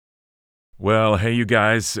Well, hey, you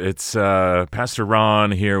guys, it's Pastor Ron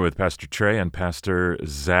here with Pastor Trey and Pastor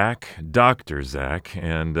Zach, Dr. Zach,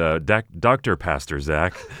 and Dr. Pastor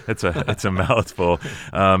Zach. It's a mouthful.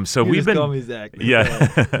 So You we've just call been, me Zach.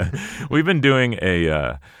 yeah, we've been doing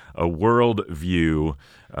a worldview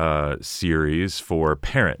series for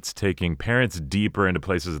parents, taking parents deeper into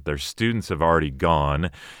places that their students have already gone,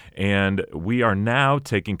 and we are now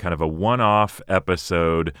taking kind of a one-off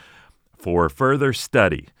episode for further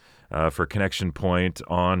study. For Connection Point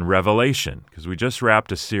on Revelation, because we just wrapped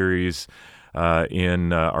a series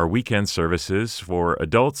in our weekend services for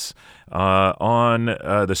adults on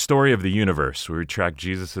the story of the universe, where we track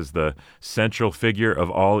Jesus as the central figure of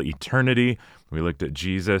all eternity. We looked at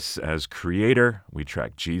Jesus as creator. We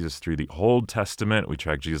tracked Jesus through the Old Testament. We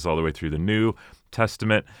tracked Jesus all the way through the New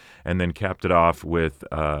Testament, and then capped it off with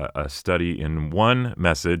a study in one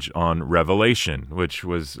message on Revelation, which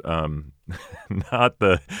was not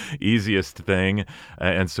the easiest thing.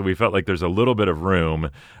 And so we felt like there's a little bit of room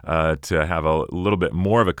to have a little bit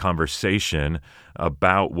more of a conversation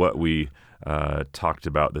about what we talked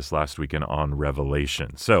about this last weekend on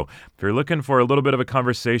Revelation. So if you're looking for a little bit of a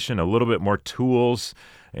conversation, a little bit more tools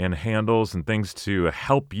and handles and things to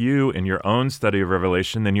help you in your own study of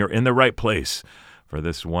Revelation, then you're in the right place for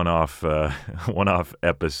this one-off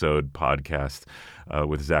episode podcast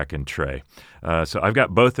with Zach and Trey. So I've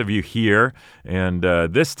got both of you here, and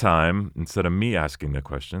this time, instead of me asking the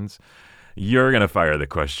questions, you're going to fire the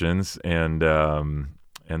questions, and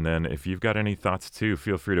then if you've got any thoughts too,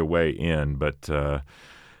 feel free to weigh in. But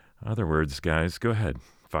other words, guys, go ahead,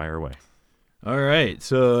 fire away. All right.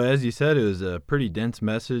 So as you said, it was a pretty dense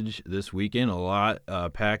message this weekend, a lot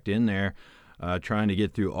packed in there, trying to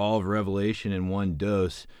get through all of Revelation in one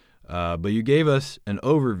dose. But you gave us an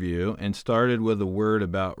overview and started with a word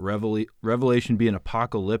about Revelation being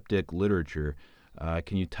apocalyptic literature.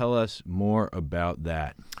 Can you tell us more about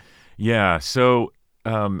that? Yeah, so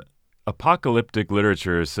apocalyptic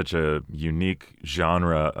literature is such a unique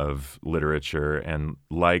genre of literature, and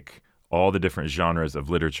like all the different genres of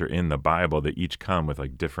literature in the Bible, they each come with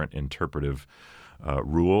like different interpretive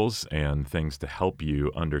rules and things to help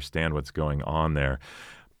you understand what's going on there.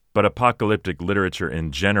 But apocalyptic literature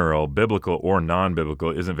in general, biblical or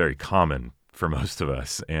non-biblical, isn't very common for most of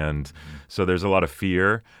us. And so there's a lot of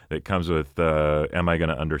fear that comes with, am I going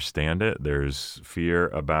to understand it? There's fear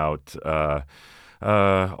about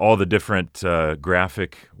all the different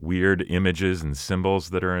graphic, weird images and symbols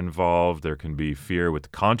that are involved. There can be fear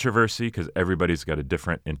with controversy because everybody's got a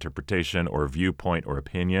different interpretation or viewpoint or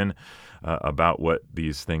opinion about what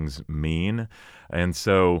these things mean. And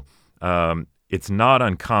so it's not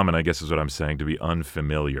uncommon, I guess is what I'm saying, to be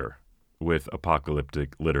unfamiliar with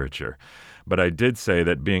apocalyptic literature. But I did say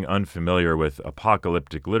that being unfamiliar with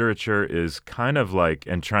apocalyptic literature is kind of like,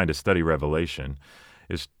 and trying to study Revelation,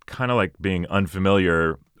 is kind of like being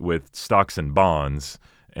unfamiliar with stocks and bonds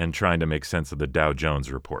and trying to make sense of the Dow Jones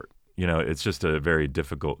report. You know, it's just a very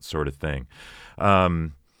difficult sort of thing.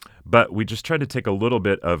 But we just tried to take a little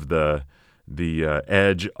bit of the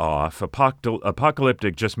edge off.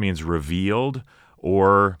 Apocalyptic just means revealed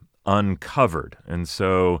or uncovered. And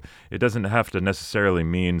so it doesn't have to necessarily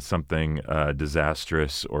mean something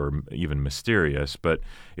disastrous or even mysterious, but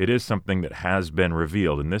it is something that has been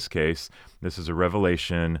revealed. In this case, this is a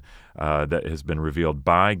revelation that has been revealed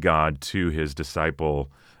by God to his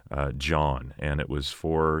disciple John, and it was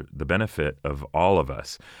for the benefit of all of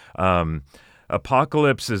us.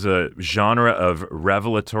 Apocalypse is a genre of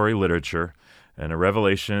revelatory literature and a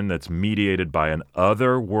revelation that's mediated by an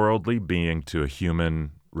otherworldly being to a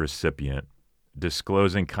human recipient,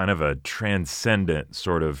 disclosing kind of a transcendent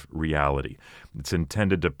sort of reality. It's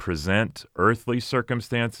intended to present earthly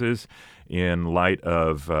circumstances in light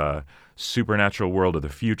of supernatural world of the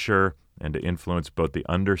future and to influence both the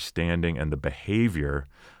understanding and the behavior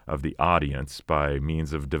of the audience by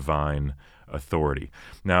means of divine authority.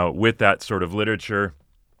 Now, with that sort of literature,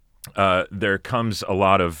 there comes a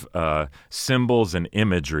lot of symbols and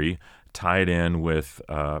imagery tied in with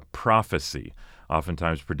prophecy,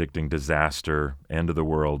 oftentimes predicting disaster, end of the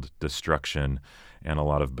world, destruction, and a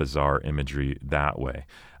lot of bizarre imagery that way.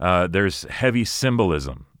 There's heavy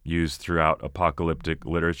symbolism used throughout apocalyptic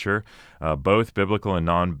literature. Both biblical and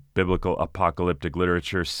non-biblical apocalyptic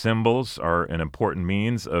literature, symbols are an important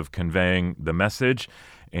means of conveying the message,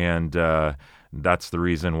 and that's the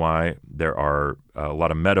reason why there are a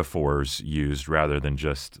lot of metaphors used rather than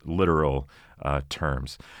just literal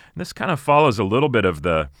terms. And this kind of follows a little bit of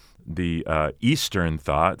the Eastern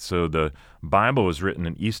thought. So the Bible was written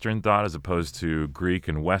in Eastern thought as opposed to Greek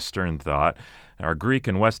and Western thought. Our Greek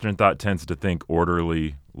and Western thought tends to think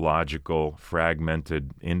orderly, logical,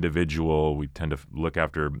 fragmented, individual. We tend to look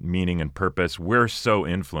after meaning and purpose. We're so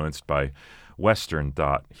influenced by Western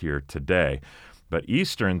thought here today. But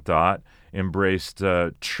Eastern thought embraced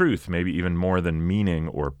truth, maybe even more than meaning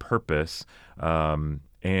or purpose,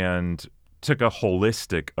 and took a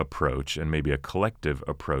holistic approach and maybe a collective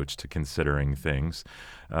approach to considering things.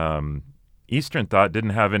 Eastern thought didn't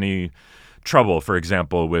have any trouble, for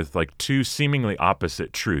example, with like two seemingly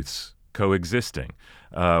opposite truths coexisting,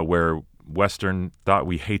 where Western thought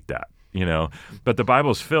we hate that, But the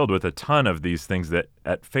Bible's filled with a ton of these things that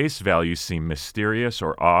at face value seem mysterious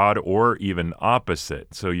or odd or even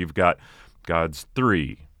opposite. So you've got God's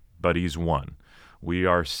three, but he's one. We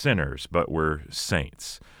are sinners, but we're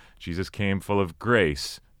saints. Jesus came full of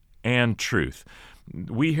grace and truth.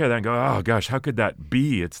 We hear that and go, oh gosh, how could that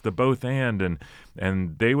be? It's the both and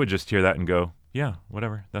they would just hear that and go, yeah,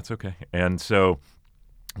 whatever, that's okay. And so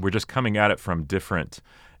we're just coming at it from different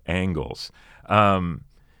angles.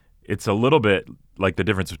 It's a little bit like the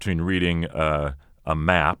difference between reading a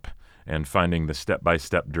map and finding the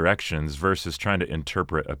step-by-step directions versus trying to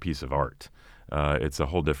interpret a piece of art. It's a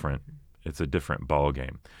different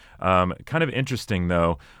ballgame. Kind of interesting,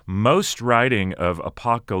 though, most writing of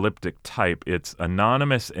apocalyptic type, it's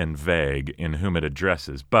anonymous and vague in whom it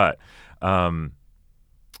addresses. But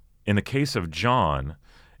in the case of John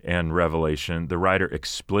and Revelation, the writer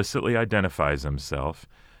explicitly identifies himself.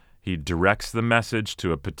 He directs the message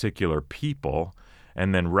to a particular people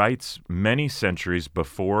and then writes many centuries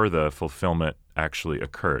before the fulfillment actually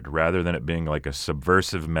occurred, rather than it being like a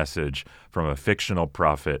subversive message from a fictional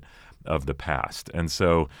prophet of the past. And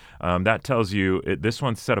so that tells you this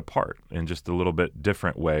one's set apart in just a little bit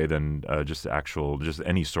different way than just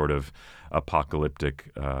any sort of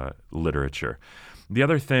apocalyptic literature. The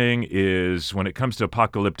other thing is when it comes to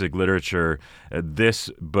apocalyptic literature, this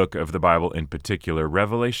book of the Bible in particular,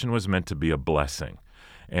 Revelation was meant to be a blessing.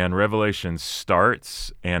 And Revelation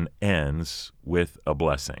starts and ends with a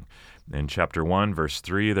blessing. In chapter 1, verse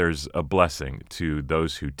 3, there's a blessing to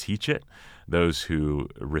those who teach it, those who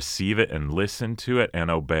receive it and listen to it and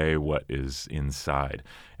obey what is inside.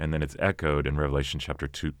 And then it's echoed in Revelation chapter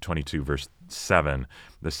 22, verse 7,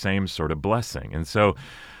 the same sort of blessing. And so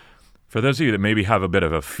for those of you that maybe have a bit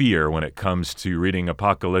of a fear when it comes to reading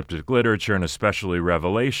apocalyptic literature and especially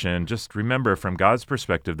Revelation, just remember from God's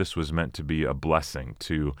perspective, this was meant to be a blessing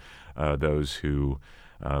to those who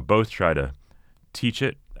both try to teach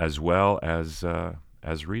it as well as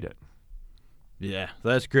read it. Yeah,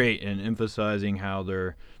 that's great, and emphasizing how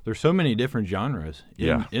there's so many different genres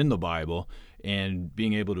in the Bible, and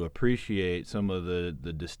being able to appreciate some of the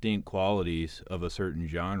distinct qualities of a certain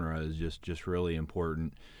genre is just really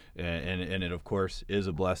important. And it, of course, is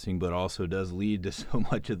a blessing, but also does lead to so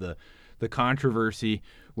much of the controversy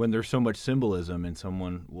when there's so much symbolism, and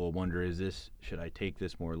someone will wonder, should I take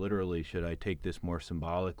this more literally? Should I take this more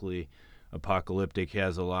symbolically? Apocalyptic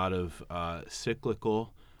has a lot of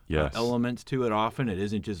cyclical elements to it often. It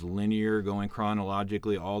isn't just linear, going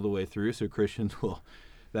chronologically all the way through, so Christians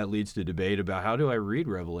that leads to debate about how do I read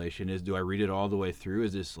Revelation? Do I read it all the way through?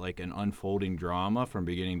 Is this like an unfolding drama from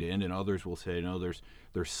beginning to end? And others will say, no, there's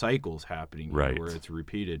cycles happening here where it's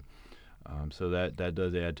repeated. So that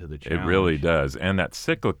does add to the challenge. It really does. And that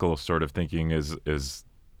cyclical sort of thinking is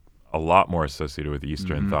a lot more associated with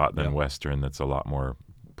Eastern thought than Western. That's a lot more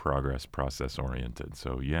progress, process oriented.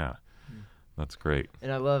 So that's great.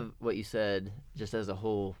 And I love what you said. Just as a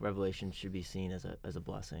whole, Revelation should be seen as a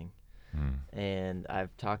blessing. And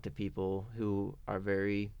I've talked to people who are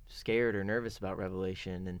very scared or nervous about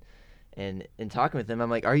Revelation, and in talking with them, I'm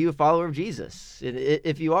like, are you a follower of Jesus? And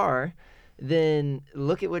if you are, then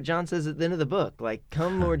look at what John says at the end of the book. Like,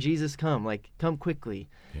 come, Lord Jesus, come. Like, come quickly.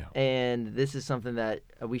 Yeah. And this is something that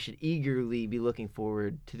we should eagerly be looking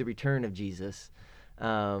forward to, the return of Jesus.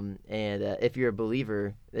 And if you're a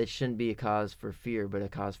believer, it shouldn't be a cause for fear, but a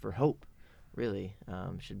cause for hope. Really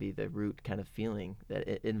should be the root kind of feeling that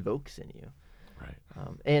it invokes in you. Right.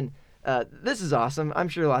 And this is awesome. I'm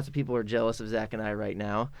sure lots of people are jealous of Zach and I right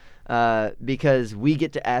now because we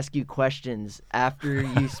get to ask you questions after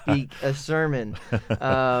you speak a sermon.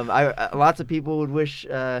 Lots of people would wish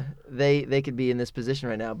they could be in this position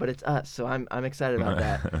right now, but it's us, so I'm excited about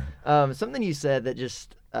that. Something you said that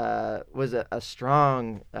just was a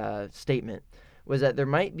strong statement was that there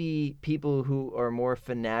might be people who are more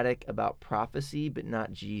fanatic about prophecy, but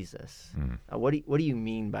not Jesus. What do you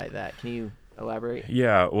mean by that? Can you elaborate?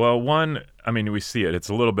 Yeah, well, we see it. It's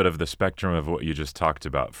a little bit of the spectrum of what you just talked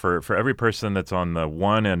about. For every person that's on the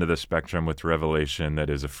one end of the spectrum with Revelation that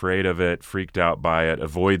is afraid of it, freaked out by it,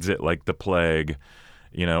 avoids it like the plague,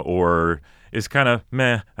 or is kind of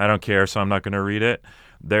meh, I don't care, so I'm not going to read it.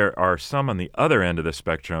 There are some on the other end of the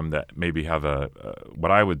spectrum that maybe have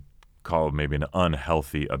what I would call maybe an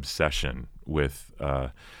unhealthy obsession with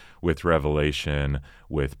Revelation,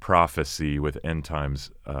 with prophecy, with end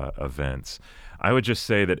times events. I would just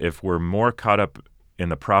say that if we're more caught up in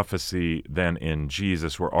the prophecy than in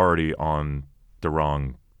Jesus, we're already on the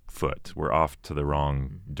wrong foot. We're off to the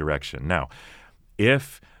wrong direction. Now,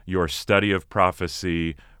 if your study of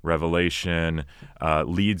prophecy, Revelation,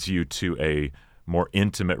 leads you to a more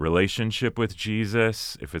intimate relationship with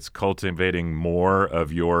Jesus, if it's cultivating more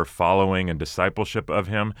of your following and discipleship of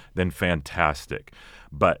him, then fantastic.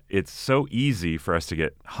 But it's so easy for us to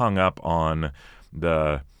get hung up on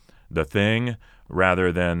the thing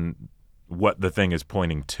rather than what the thing is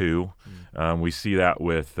pointing to. We see that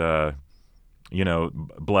with,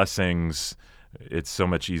 blessings. It's so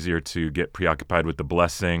much easier to get preoccupied with the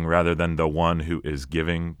blessing rather than the one who is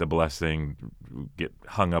giving the blessing, get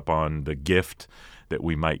hung up on the gift that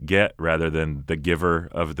we might get rather than the giver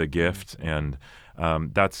of the gift. And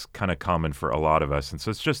that's kind of common for a lot of us. And so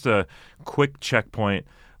it's just a quick checkpoint.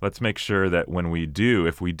 Let's make sure that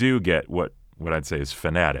if we do get what I'd say is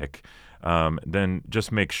fanatic, then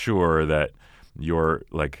just make sure that your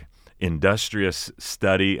industrious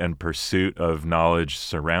study and pursuit of knowledge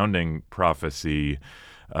surrounding prophecy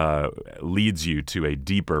leads you to a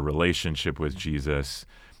deeper relationship with Jesus,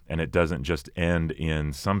 and it doesn't just end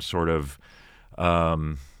in some sort of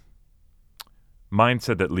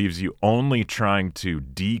mindset that leaves you only trying to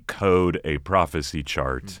decode a prophecy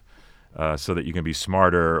chart so that you can be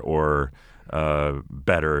smarter or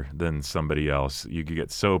better than somebody else. You could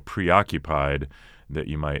get so preoccupied that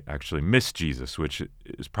you might actually miss Jesus, which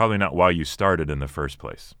is probably not why you started in the first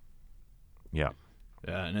place. Yeah.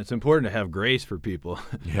 Yeah, and it's important to have grace for people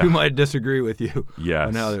who might disagree with you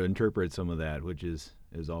on how to interpret some of that, which is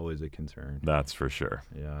always a concern. That's for sure.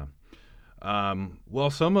 Yeah. Well,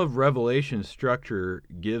 some of Revelation's structure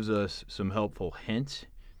gives us some helpful hints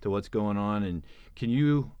to what's going on, and can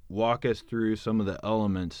you walk us through some of the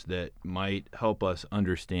elements that might help us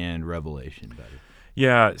understand Revelation better?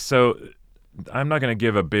 Yeah, so I'm not going to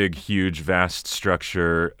give a big, huge, vast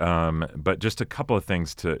structure, but just a couple of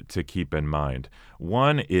things to keep in mind.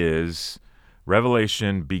 One is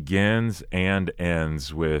Revelation begins and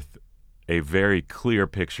ends with a very clear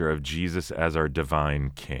picture of Jesus as our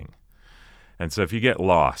divine king. And so if you get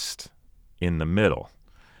lost in the middle,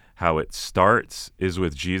 how it starts is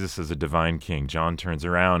with Jesus as a divine king. John turns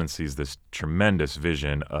around and sees this tremendous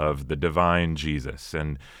vision of the divine Jesus.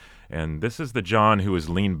 And this is the John who was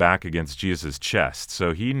leaned back against Jesus' chest.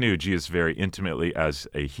 So he knew Jesus very intimately as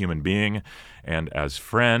a human being and as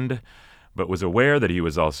friend, but was aware that he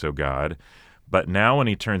was also God. But now when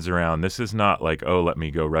he turns around, this is not like, oh, let me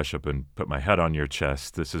go rush up and put my head on your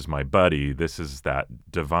chest. This is my buddy. This is that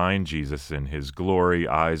divine Jesus in his glory,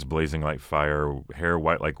 eyes blazing like fire, hair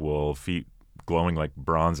white like wool, feet glowing like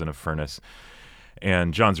bronze in a furnace.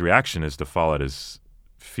 And John's reaction is to fall at his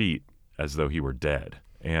feet as though he were dead.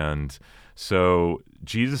 And so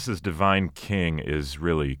Jesus' divine king is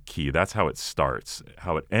really key. That's how it starts.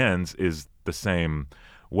 How it ends is the same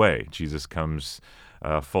way. Jesus comes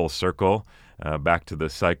full circle, back to the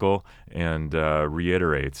cycle, and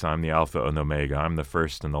reiterates, I'm the Alpha and the Omega. I'm the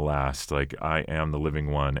first and the last. Like, I am the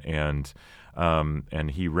living one. And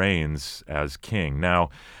he reigns as king.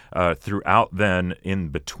 Now, throughout then, in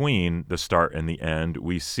between the start and the end,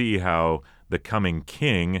 we see how the coming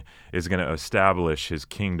king is going to establish his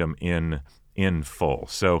kingdom in full.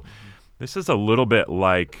 So this is a little bit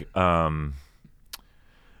like our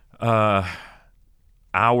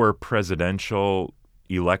presidential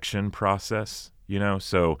election process,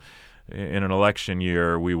 So in an election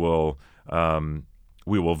year, we will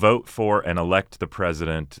vote for and elect the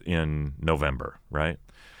president in November, right?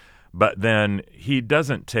 But then he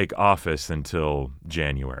doesn't take office until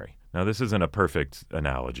January. Now, this isn't a perfect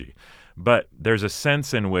analogy, but there's a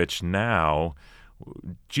sense in which now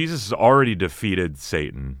Jesus has already defeated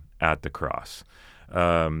Satan at the cross.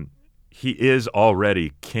 He is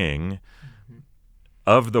already king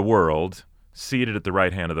of the world, seated at the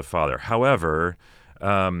right hand of the Father. However,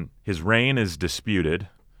 his reign is disputed,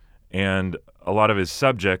 and a lot of his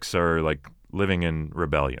subjects are living in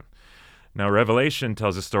rebellion. Now, Revelation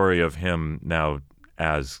tells a story of him now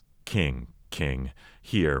as king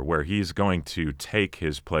here, where he's going to take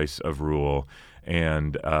his place of rule,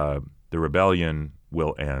 and the rebellion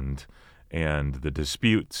will end, and the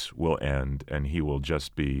disputes will end, and he will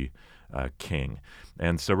just be king.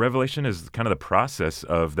 And so Revelation is kind of the process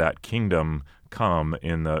of that kingdom come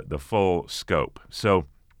in the full scope. So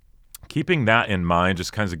keeping that in mind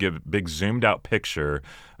just kind of give a big zoomed out picture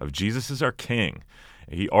of Jesus as our king.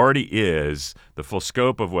 He already is. The full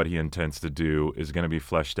scope of what he intends to do is going to be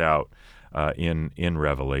fleshed out in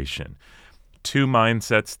Revelation. Two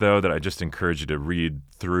mindsets, though, that I just encourage you to read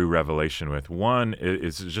through Revelation with. One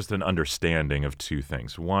is just an understanding of two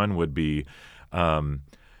things. One would be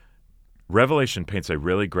Revelation paints a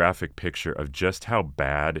really graphic picture of just how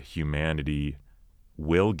bad humanity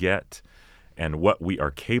will get and what we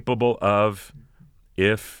are capable of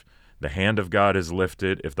if the hand of God is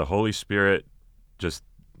lifted, if the Holy Spirit just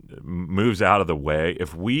moves out of the way,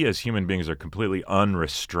 if we as human beings are completely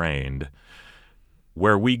unrestrained,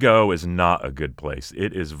 where we go is not a good place.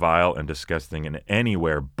 It is vile and disgusting in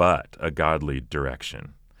anywhere but a godly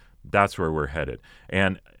direction. That's where we're headed.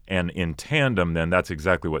 And in tandem, then, that's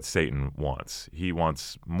exactly what Satan wants. He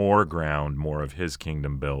wants more ground, more of his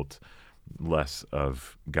kingdom built, less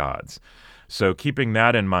of God's. So keeping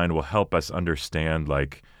that in mind will help us understand,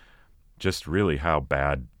 like, just really how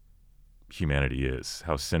bad humanity is,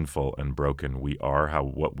 how sinful and broken we are,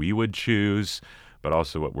 what we would choose, but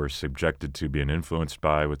also what we're subjected to being influenced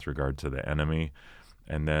by with regard to the enemy.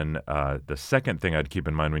 And then the second thing I'd keep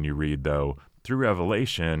in mind when you read, though, through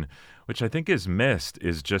Revelation, which I think is missed,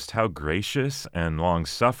 is just how gracious and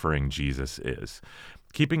long-suffering Jesus is.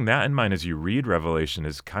 Keeping that in mind as you read Revelation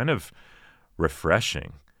is kind of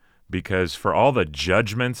refreshing, because for all the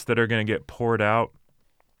judgments that are going to get poured out,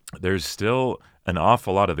 there's still an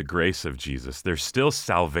awful lot of the grace of Jesus. There's still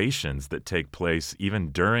salvations that take place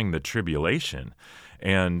even during the tribulation.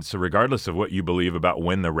 And so regardless of what you believe about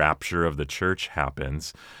when the rapture of the church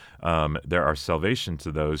happens, there are salvation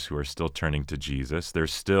to those who are still turning to Jesus.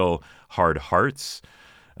 There's still hard hearts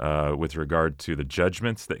with regard to the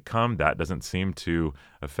judgments that come. That doesn't seem to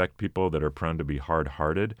affect people that are prone to be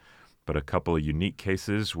hard-hearted. But a couple of unique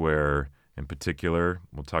cases where, in particular,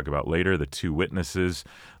 we'll talk about later, the two witnesses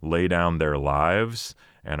lay down their lives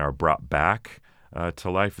and are brought back to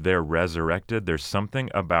life. They're resurrected. There's something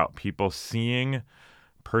about people seeing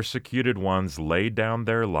persecuted ones lay down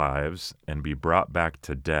their lives and be brought back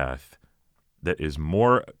to death that is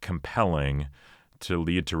more compelling to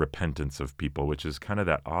lead to repentance of people, which is kind of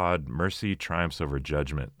that odd mercy triumphs over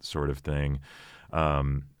judgment sort of thing,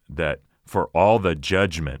 that for all the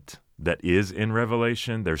judgment that is in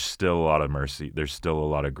Revelation, there's still a lot of mercy. There's still a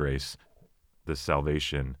lot of grace. The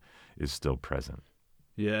salvation is still present.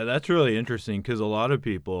 Yeah, that's really interesting, because a lot of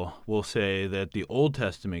people will say that the Old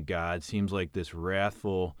Testament God seems like this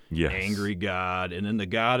wrathful, angry God, and then the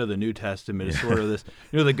God of the New Testament is sort of this,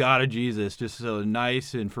 the God of Jesus, just so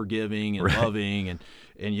nice and forgiving and loving,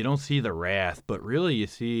 and you don't see the wrath, but really you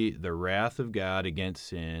see the wrath of God against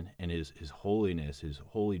sin and his holiness, his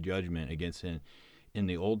holy judgment against sin in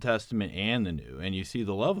the Old Testament and the New. And you see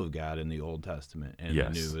the love of God in the Old Testament and the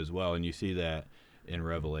New as well, and you see that in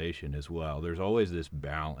Revelation as well. There's always this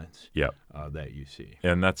balance that you see.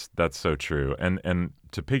 And that's so true. And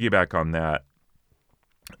to piggyback on that,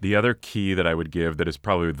 the other key that I would give that is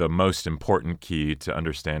probably the most important key to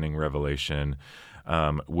understanding Revelation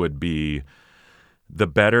would be the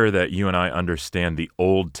better that you and I understand the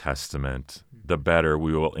Old Testament, the better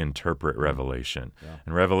we will interpret Revelation. Yeah.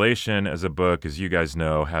 And Revelation as a book, as you guys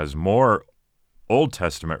know, has more Old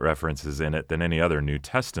Testament references in it than any other New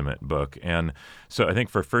Testament book. And so I think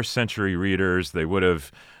for first century readers, they would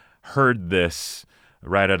have heard this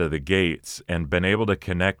right out of the gates and been able to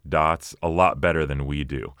connect dots a lot better than we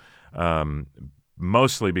do,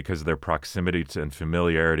 mostly because of their proximity to and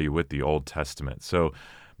familiarity with the Old Testament. So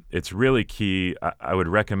it's really key. I would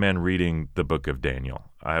recommend reading the book of Daniel.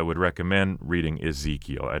 I would recommend reading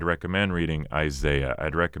Ezekiel. I'd recommend reading Isaiah.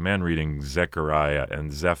 I'd recommend reading Zechariah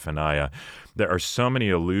and Zephaniah. There are so many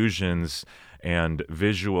allusions and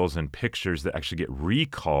visuals and pictures that actually get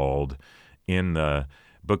recalled in the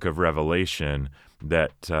book of Revelation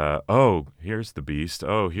that, here's the beast.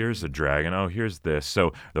 Oh, here's the dragon. Oh, here's this.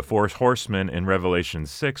 So the four horsemen in Revelation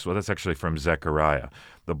 6, well, that's actually from Zechariah.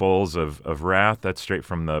 The bowls of wrath, that's straight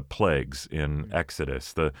from the plagues in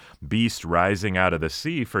Exodus. The beast rising out of the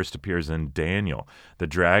sea first appears in Daniel. The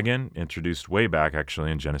dragon, introduced way back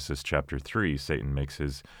actually in Genesis chapter 3, Satan makes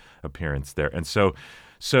his appearance there. And so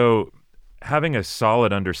having a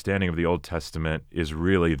solid understanding of the Old Testament is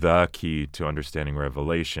really the key to understanding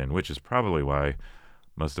Revelation, which is probably why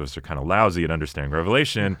most of us are kind of lousy at understanding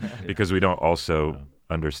Revelation because we don't also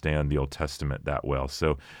understand the Old Testament that well.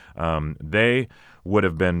 So they would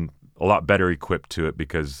have been a lot better equipped to it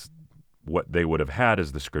because what they would have had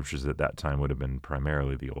as the scriptures at that time would have been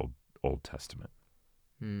primarily the Old Testament.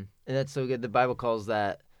 And that's so good. The Bible calls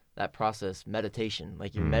that process meditation.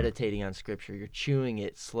 Like you're meditating on scripture, you're chewing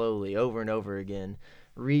it slowly over and over again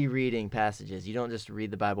rereading passages. You don't just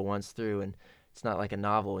read the Bible once through and it's not like a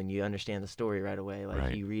novel and you understand the story right away. Like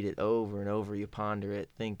Right. you read it over and over, you ponder it,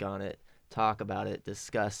 think on it, talk about it,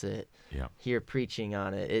 discuss it, Yeah. hear preaching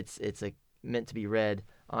on it. It's meant to be read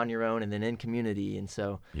on your own and then in community. And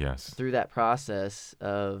so Yes. through that process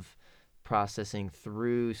of processing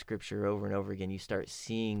through Scripture over and over again, you start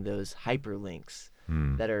seeing those hyperlinks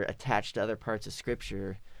that are attached to other parts of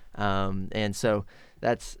Scripture. And so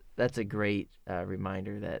that's a great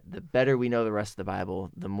reminder that the better we know the rest of the Bible,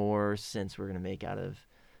 the more sense we're going to make out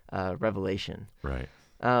of Revelation. Right.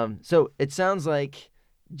 So it sounds like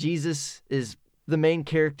Jesus is the main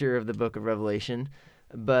character of the book of Revelation,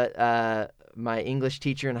 but my English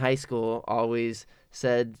teacher in high school always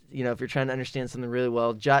said, if you're trying to understand something really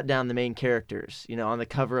well, jot down the main characters, on the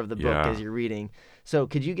cover of the book Yeah. as you're reading. So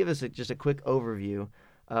could you give us just a quick overview?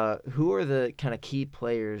 Who are the kind of key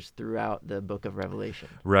players throughout the book of Revelation?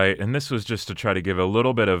 Right. And this was just to try to give a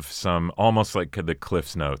little bit of some, almost like the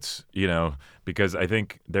Cliff's Notes, because I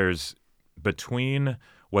think there's between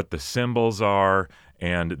what the symbols are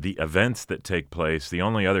and the events that take place, the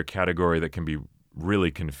only other category that can be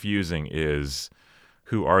really confusing is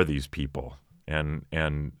who are these people?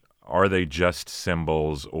 And are they just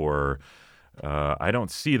symbols, or I don't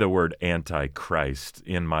see the word Antichrist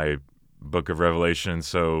in my book of Revelation.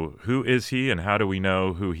 So who is he and how do we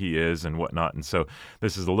know who he is and whatnot? And so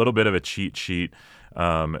this is a little bit of a cheat sheet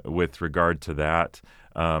with regard to that.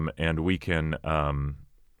 And we can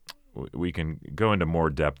go into more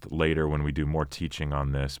depth later when we do more teaching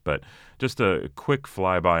on this. But just a quick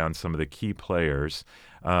flyby on some of the key players.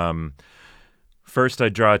 First, I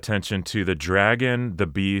draw attention to the dragon, the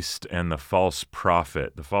beast, and the false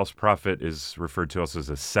prophet. The false prophet is referred to also as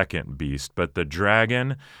a second beast, but the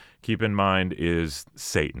dragon, keep in mind, is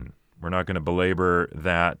Satan. We're not going to belabor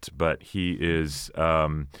that, but he is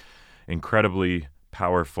incredibly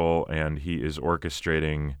powerful, and he is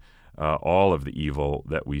orchestrating all of the evil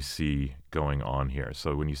that we see going on here.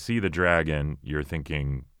 So when you see the dragon, you're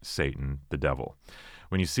thinking Satan, the devil.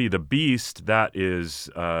 When you see the beast, that is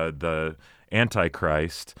the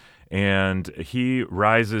Antichrist, and he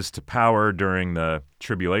rises to power during the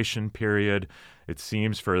tribulation period. It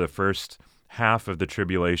seems for the first half of the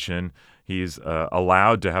tribulation, he's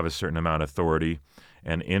allowed to have a certain amount of authority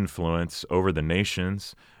and influence over the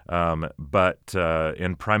nations, but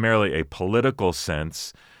in primarily a political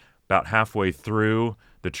sense, about halfway through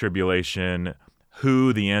the tribulation,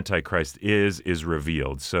 who the Antichrist is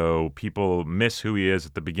revealed. So people miss who he is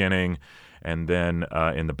at the beginning, and then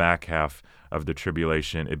in the back half of the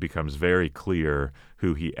tribulation, it becomes very clear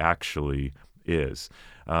who he actually is.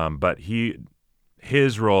 But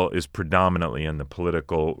his role is predominantly in the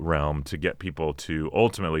political realm to get people to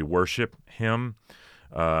ultimately worship him.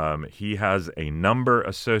 He has a number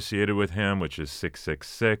associated with him, which is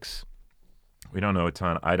 666. We don't know a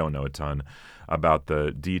ton. I don't know a ton about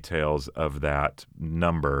the details of that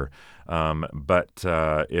number. But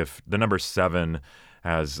if the number 7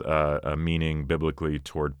 has a meaning biblically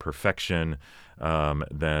toward perfection,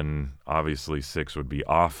 then obviously 6 would be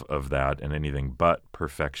off of that and anything but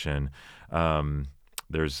perfection.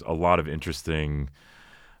 There's a lot of interesting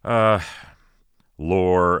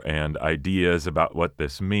lore and ideas about what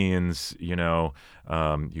this means. You go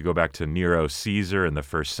back to Nero Caesar in the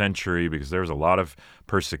first century because there was a lot of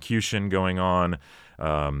persecution going on.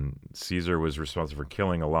 Caesar was responsible for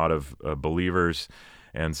killing a lot of believers,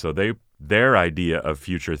 and so their idea of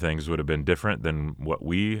future things would have been different than what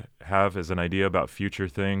we have as an idea about future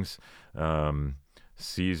things. Nero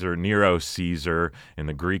Caesar, in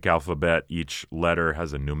the Greek alphabet, each letter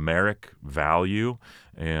has a numeric value.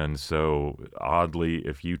 And so, oddly,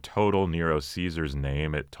 if you total Nero Caesar's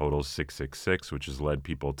name, it totals 666, which has led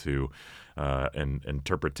people to an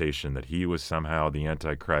interpretation that he was somehow the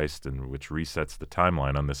Antichrist, and which resets the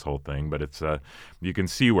timeline on this whole thing. But it's you can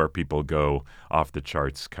see where people go off the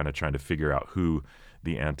charts, kind of trying to figure out who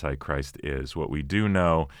the Antichrist is. What we do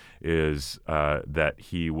know is that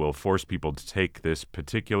he will force people to take this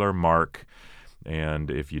particular mark, and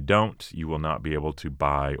if you don't, you will not be able to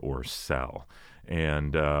buy or sell,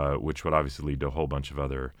 and which would obviously lead to a whole bunch of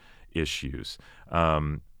other issues.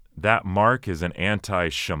 That mark is an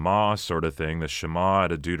anti-Shema sort of thing. The Shema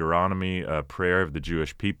at a Deuteronomy prayer of the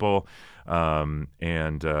Jewish people, and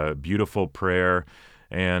beautiful prayer,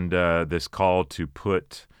 and this call to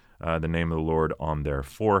put the name of the Lord on their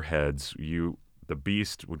foreheads. The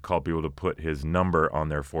beast would call people to put his number on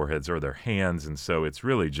their foreheads or their hands, and so it's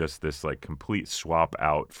really just this complete swap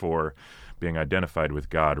out for being identified with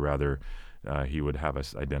God. Rather, he would have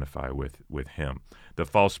us identify with him. The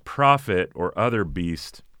false prophet or other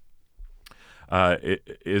beast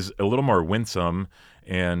it is a little more winsome,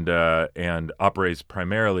 and operates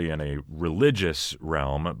primarily in a religious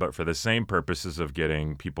realm, but for the same purposes of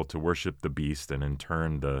getting people to worship the beast and in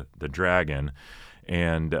turn the dragon.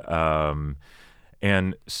 And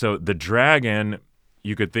so the dragon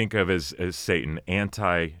you could think of as Satan,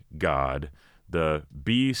 anti-God. The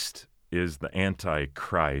beast is the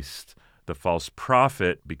anti-Christ. The false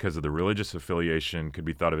prophet, because of the religious affiliation, could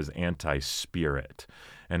be thought of as anti-spirit.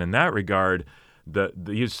 And in that regard,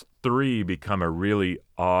 these three become a really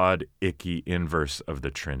odd, icky inverse of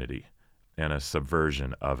the Trinity and a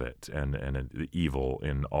subversion of it and the evil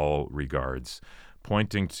in all regards,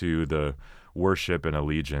 pointing to the worship and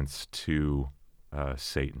allegiance to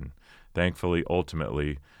Satan. Thankfully,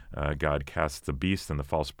 ultimately, God casts the beast and the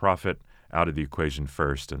false prophet out of the equation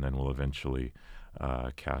first, and then will eventually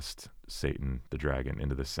cast Satan, the dragon,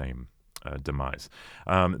 into the same demise.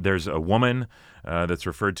 There's a woman that's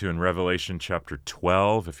referred to in Revelation chapter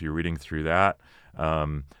 12, if you're reading through that.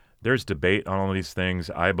 There's debate on all of these things.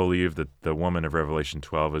 I believe that the woman of Revelation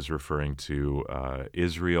 12 is referring to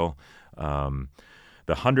Israel. The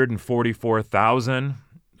 144,000,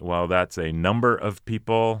 while that's a number of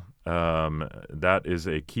people, that is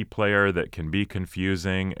a key player that can be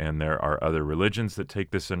confusing, and there are other religions that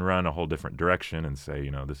take this and run a whole different direction and say,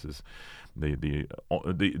 this is the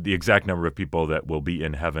exact number of people that will be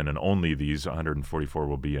in heaven, and only these 144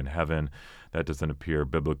 will be in heaven. That doesn't appear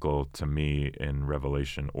biblical to me in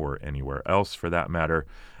Revelation or anywhere else for that matter.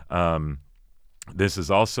 This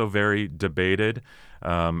is also very debated.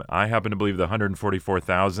 I happen to believe the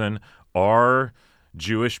 144,000 are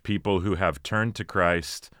Jewish people who have turned to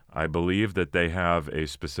Christ. I believe that they have a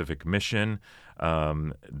specific mission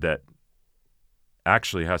that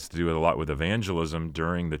actually has to do with a lot with evangelism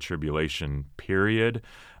during the tribulation period.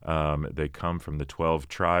 They come from the 12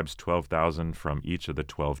 tribes, 12,000 from each of the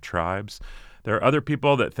 12 tribes. There are other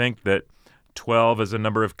people that think that 12 is a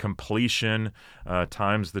number of completion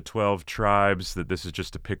times the 12 tribes, that this is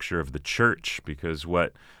just a picture of the church, because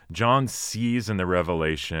what John sees in the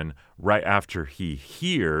Revelation right after he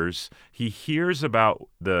hears about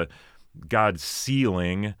the God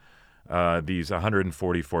sealing these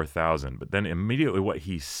 144,000. But then immediately what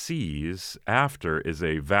he sees after is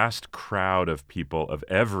a vast crowd of people of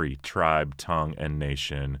every tribe, tongue, and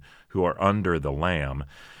nation who are under the Lamb.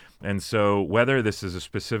 And so whether this is a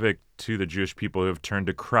specific to the Jewish people who have turned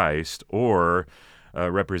to Christ or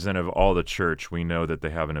representative of all the church, we know that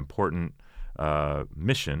they have an important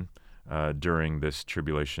mission during this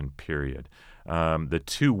tribulation period. The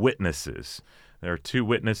two witnesses. There are two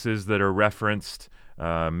witnesses that are referenced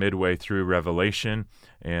midway through Revelation,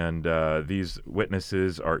 and these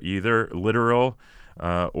witnesses are either literal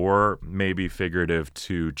or maybe figurative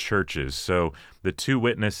to churches. So the two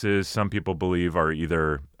witnesses, some people believe, are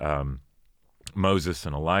either Moses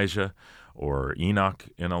and Elijah or Enoch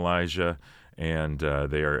and Elijah, and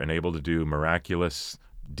they are enabled to do miraculous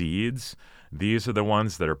deeds. These are the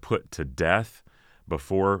ones that are put to death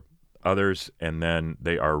before others, and then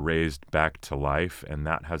they are raised back to life, and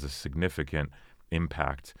that has a significant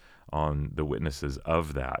impact on the witnesses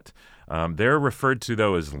of that. They're referred to,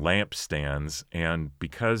 though, as lampstands, and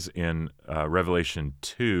because in Revelation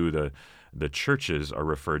 2, the churches are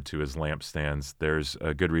referred to as lampstands, there's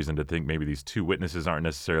a good reason to think maybe these two witnesses aren't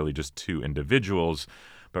necessarily just two individuals,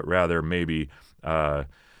 but rather maybe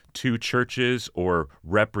two churches or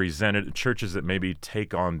represented churches that maybe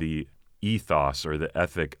take on the ethos or the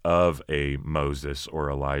ethic of a Moses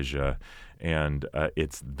or Elijah, and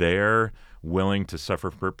it's their willing to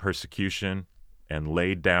suffer persecution and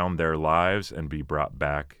lay down their lives and be brought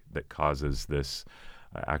back that causes this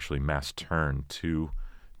actually mass turn to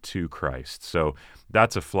Christ. So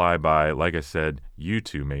that's a flyby. Like I said, you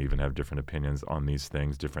two may even have different opinions on these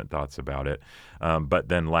things, different thoughts about it. But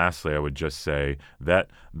then lastly, I would just say that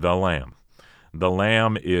the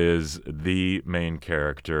Lamb is the main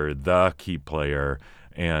character, the key player.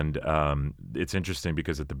 And it's interesting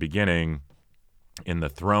because at the beginning, in the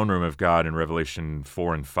throne room of God in Revelation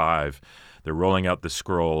 4 and 5, they're rolling out the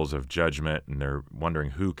scrolls of judgment, and they're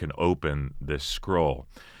wondering who can open this scroll.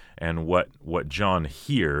 And what John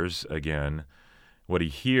hears, again, what he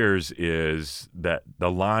hears is that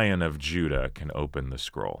the Lion of Judah can open the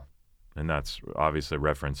scroll. And that's obviously a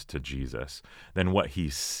reference to Jesus. Then what he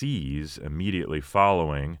sees immediately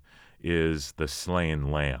following is the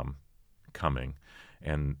slain lamb coming.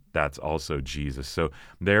 And that's also Jesus. So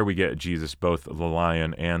there we get Jesus, both the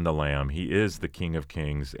lion and the lamb. He is the King of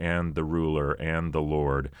Kings and the ruler and the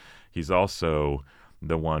Lord. He's also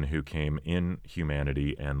the one who came in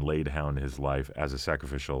humanity and laid down his life as a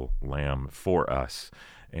sacrificial lamb for us.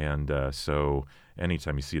 And so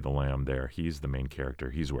anytime you see the lamb there, he's the main character.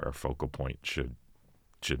 He's where our focal point should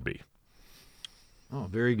should be. Oh,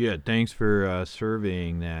 very good. Thanks for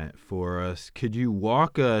surveying that for us. Could you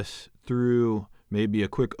walk us through maybe a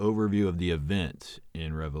quick overview of the events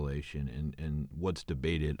in Revelation and what's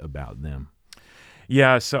debated about them?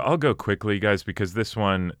 Yeah, so I'll go quickly, guys, because this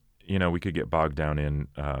one, we could get bogged down in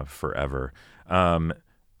forever.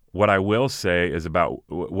 What I will say is about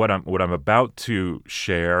what I'm about to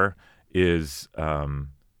share is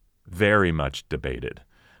very much debated.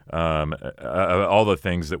 All the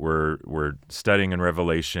things that we're studying in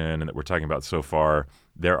Revelation and that we're talking about so far,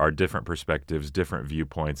 there are different perspectives, different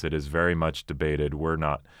viewpoints. It is very much debated. We're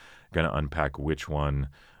not going to unpack which one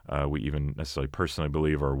we even necessarily personally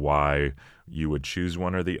believe or why you would choose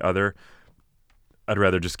one or the other. I'd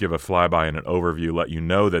rather just give a flyby and an overview, let you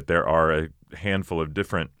know that there are a handful of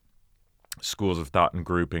different schools of thought and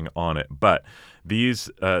grouping on it. But these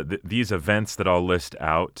events that I'll list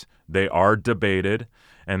out, they are debated,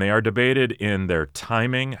 and they are debated in their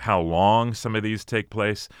timing, how long some of these take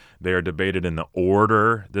place. They are debated in the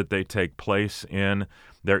order that they take place in.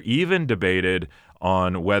 They're even debated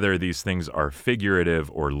on whether these things are figurative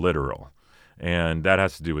or literal. And that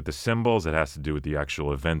has to do with the symbols. It has to do with the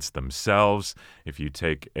actual events themselves. If you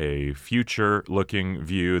take a future-looking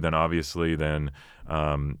view, then obviously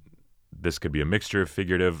this could be a mixture of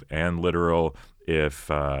figurative and literal.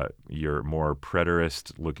 If you're more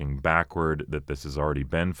preterist, looking backward, that this has already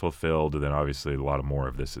been fulfilled, then obviously a lot more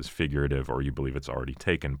of this is figurative, or you believe it's already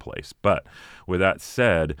taken place. But with that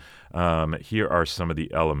said, here are some of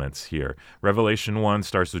the elements here. Revelation 1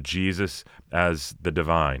 starts with Jesus as the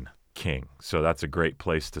divine king. So that's a great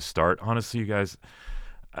place to start. Honestly, you guys,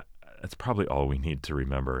 that's probably all we need to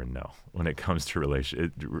remember and know when it comes to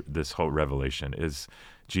this whole Revelation is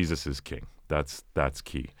Jesus is king. That's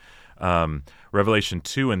key. Revelation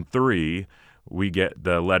 2 and 3, we get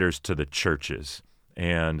the letters to the churches,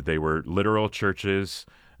 and they were literal churches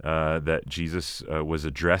that Jesus was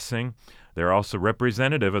addressing. They're also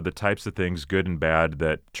representative of the types of things, good and bad,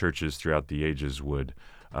 that churches throughout the ages would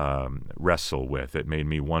wrestle with. It made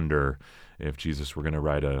me wonder if Jesus were going to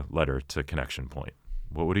write a letter to Connection Point.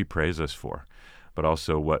 What would he praise us for? But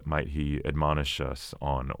also, what might he admonish us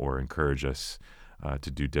on or encourage us to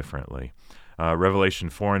do differently? Revelation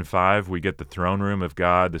 4 and 5, we get the throne room of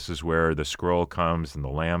God. This is where the scroll comes, and the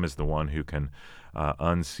Lamb is the one who can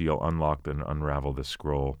unseal, unlock, and unravel the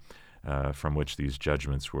scroll from which these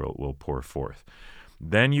judgments will pour forth.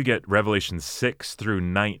 Then you get Revelation 6 through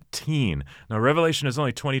 19. Now, Revelation is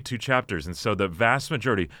only 22 chapters, and so the vast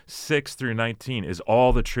majority, 6 through 19, is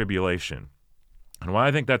all the tribulation. And why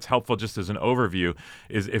I think that's helpful just as an overview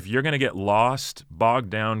is if you're going to get lost,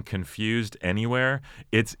 bogged down, confused anywhere,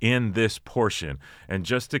 it's in this portion. And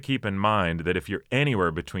just to keep in mind that if you're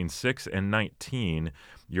anywhere between 6 and 19,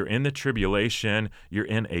 you're in the tribulation, you're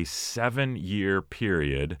in a 7-year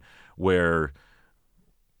period where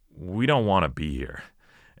we don't want to be here.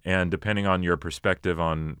 And depending on your perspective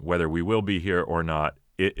on whether we will be here or not,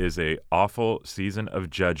 it is an awful season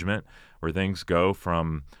of judgment where things go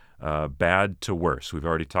from bad to worse. We've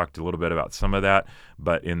already talked a little bit about some of that,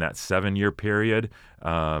 but in that 7-year period,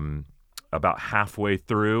 about halfway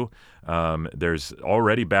through, there's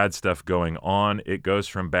already bad stuff going on. It goes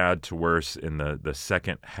from bad to worse in the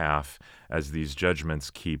second half as these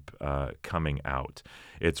judgments keep coming out.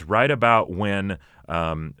 It's right about when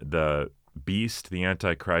the beast, the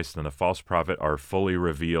Antichrist, and the false prophet are fully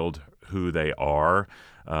revealed who they are,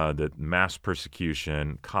 the mass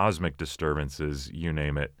persecution, cosmic disturbances, you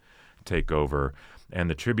name it, take over. And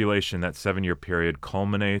the tribulation, that 7-year period,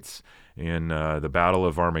 culminates in the Battle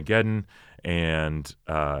of Armageddon and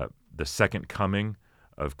the second coming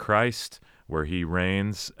of Christ, where he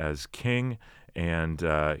reigns as king, and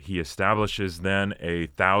he establishes then a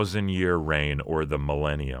 1,000-year reign, or the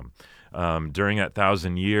millennium. During that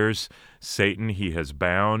 1,000 years, Satan, he has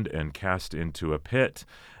bound and cast into a pit,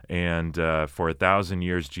 and for 1,000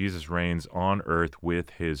 years, Jesus reigns on earth with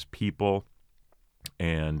his people.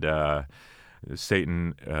 And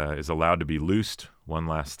Satan is allowed to be loosed one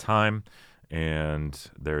last time, and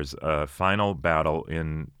there's a final battle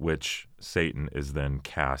in which Satan is then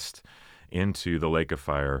cast into the lake of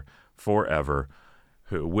fire forever,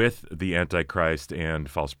 with the Antichrist and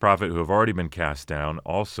false prophet who have already been cast down,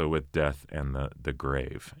 also with death and the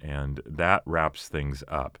grave. And that wraps things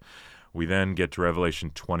up. We then get to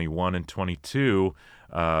Revelation 21 and 22,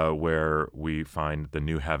 where we find the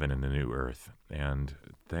new heaven and the new earth. And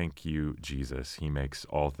thank you, Jesus. He makes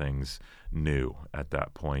all things new at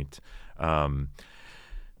that point.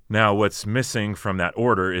 Now, what's missing from that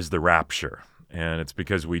order is the rapture. And it's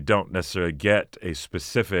because we don't necessarily get a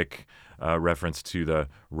specific reference to the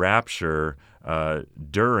rapture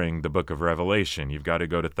during the book of Revelation. You've got to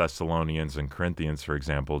go to Thessalonians and Corinthians, for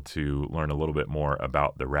example, to learn a little bit more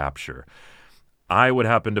about the rapture. I would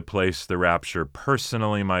happen to place the rapture,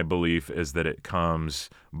 personally, my belief is that it comes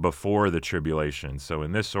before the tribulation. So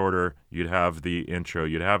in this order, you'd have the intro,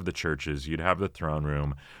 you'd have the churches, you'd have the throne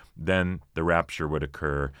room, then the rapture would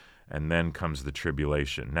occur, and then comes the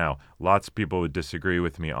tribulation. Now, lots of people would disagree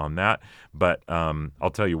with me on that, but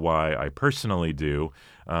I'll tell you why I personally do.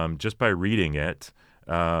 Just by reading it,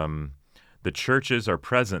 the churches are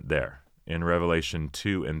present there in Revelation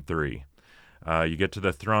 2 and 3. You get to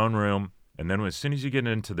the throne room, and then as soon as you get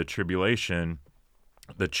into the tribulation,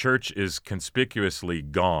 the church is conspicuously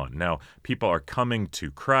gone. Now, people are coming to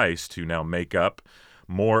Christ to now make up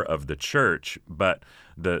more of the church, but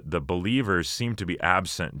the believers seem to be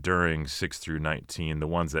absent during 6 through 19, the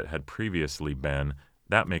ones that had previously been.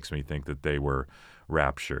 That makes me think that they were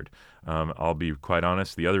raptured. I'll be quite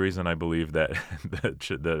honest, the other reason I believe that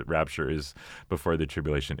the rapture is before the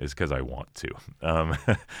tribulation is because I want to.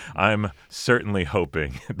 I'm certainly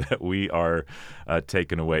hoping that we are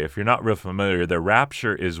taken away. If you're not real familiar, the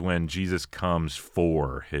rapture is when Jesus comes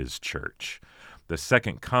for his church. The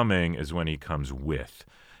second coming is when he comes with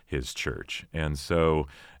his church. And so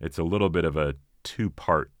it's a little bit of a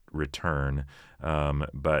two-part return,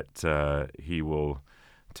 but he will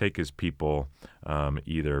take his people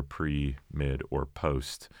either pre, mid, or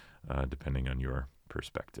post, depending on your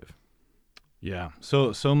perspective. Yeah,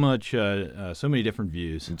 so much, so many different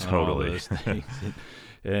views on all Totally. those things.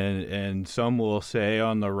 And some will say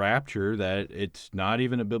on the rapture that it's not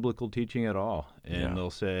even a biblical teaching at all. And Yeah.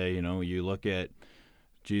 they'll say, you look at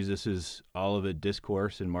Jesus's Olivet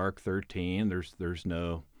Discourse in Mark 13, there's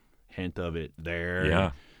no hint of it there.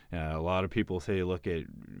 Yeah. And, a lot of people say look at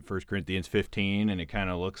 1 Corinthians 15, and it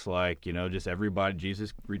kind of looks like, just everybody,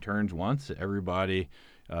 Jesus returns once. Everybody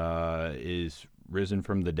is risen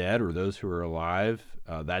from the dead, or those who are alive.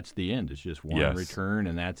 That's the end. It's just one Yes. return,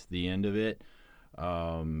 and that's the end of it.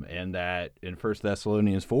 And that in 1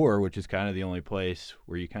 Thessalonians 4, which is kind of the only place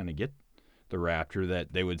where you kind of get the rapture,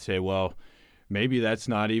 that they would say, well, maybe that's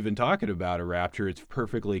not even talking about a rapture. It's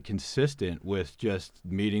perfectly consistent with just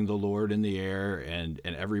meeting the Lord in the air, and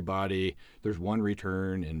everybody, there's one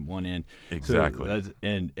return and one end. Exactly. So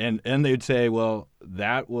and they'd say, well,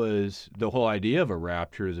 that was the whole idea of a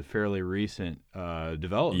rapture is a fairly recent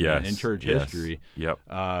development in church history. Yep.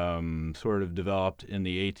 Sort of developed in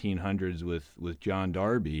the 1800s with John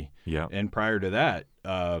Darby. Yep. And prior to that,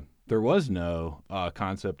 there was no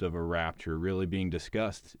concept of a rapture really being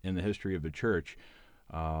discussed in the history of the church.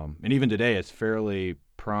 And even today, it's fairly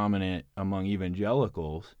prominent among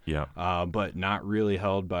evangelicals, Yep. but not really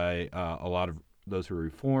held by a lot of those who are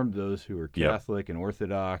Reformed, those who are Catholic and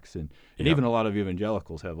Orthodox, and even a lot of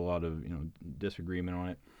evangelicals have a lot of disagreement on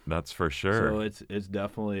it. That's for sure. So it's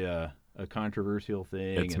definitely a controversial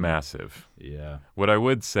thing. It's massive. Yeah. What I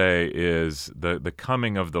would say is the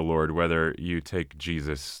coming of the Lord, whether you take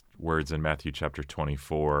Jesus' words in Matthew chapter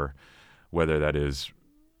 24, whether that is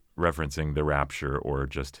referencing the rapture or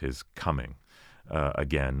just his coming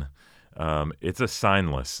again, it's a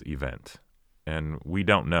signless event. And we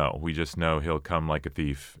don't know. We just know he'll come like a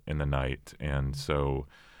thief in the night. And so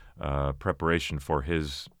preparation for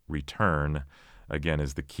his return, again,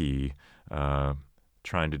 is the key.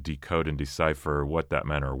 Trying to decode and decipher what that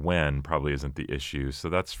meant or when probably isn't the issue. So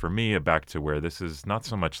that's, for me, back to where this is not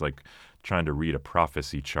so much like trying to read a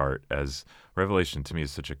prophecy chart, as Revelation to me is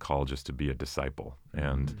such a call just to be a disciple.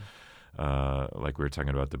 And like we were talking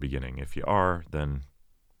about at the beginning, if you are, then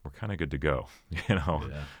we're kind of good to go,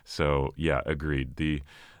 Yeah. So, yeah, agreed. The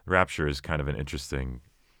rapture is kind of an interesting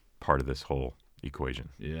part of this whole equation.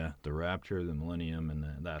 Yeah, the rapture, the millennium,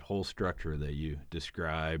 and that whole structure that you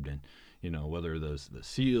described, and whether the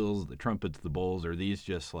seals, the trumpets, the bowls, are these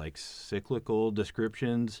just like cyclical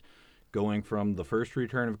descriptions going from the first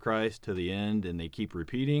return of Christ to the end, and they keep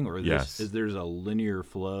repeating, or Yes. there's a linear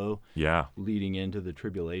flow Yeah, leading into the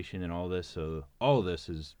tribulation and all this? So all of this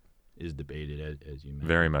is debated, as you mentioned.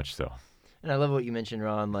 very much so. And I love what you mentioned,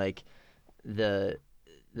 Ron, like the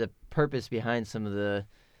purpose behind some of the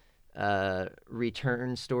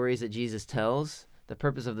return stories that Jesus tells. The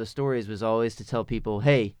purpose of the stories was always to tell people,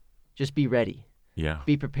 hey, just be ready, Yeah,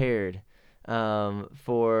 be prepared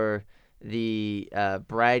for the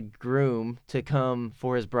bridegroom to come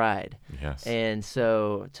for his bride. yes. And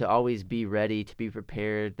so to always be ready, to be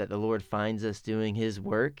prepared, that the Lord finds us doing his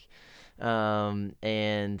work, and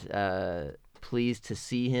pleased to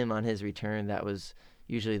see him on his return. That was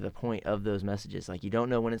usually the point of those messages. Like, you don't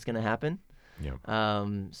know when it's going to happen, Yep.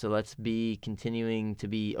 So let's be continuing to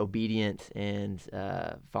be obedient and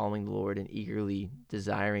following the Lord and eagerly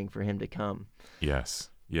desiring for him to come. Yes.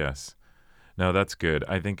 Yes. No, that's good.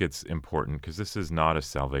 I think it's important because this is not a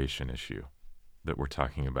salvation issue that we're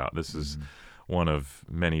talking about. This is one of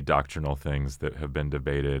many doctrinal things that have been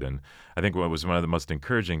debated. And I think what was one of the most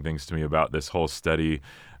encouraging things to me about this whole study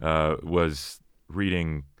was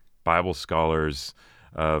reading Bible scholars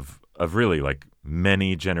of really like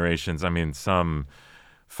many generations. I mean, some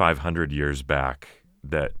 500 years back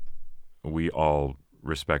that we all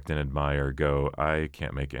respect and admire go, I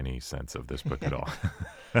can't make any sense of this book at all.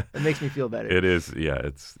 It makes me feel better. It is, yeah,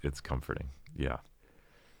 it's comforting. Yeah.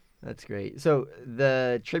 That's great. So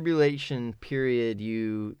the tribulation period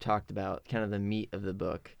you talked about, kind of the meat of the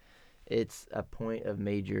book, it's a point of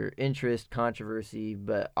major interest, controversy,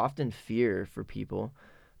 but often fear for people.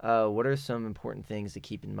 What are some important things to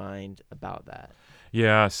keep in mind about that?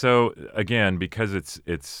 Yeah. So again, because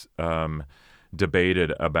it's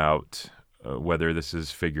debated about whether this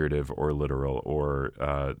is figurative or literal, or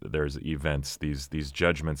there's events, these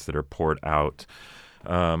judgments that are poured out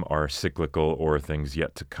are cyclical or things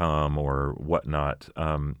yet to come or whatnot.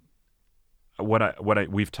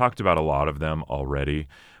 We've talked about a lot of them already,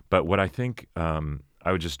 but what I think I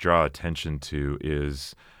would just draw attention to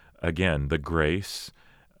is, again, the grace,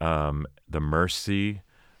 the mercy,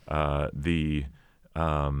 the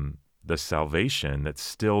salvation that's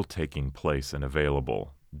still taking place and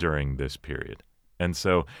available during this period. And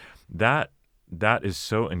so that is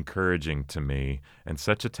so encouraging to me and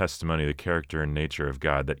such a testimony of the character and nature of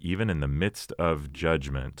God that even in the midst of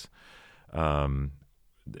judgment,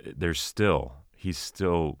 he's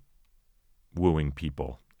still wooing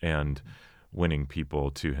people and winning people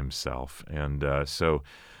to himself. And so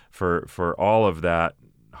for all of that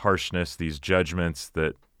harshness, these judgments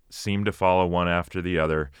that seem to follow one after the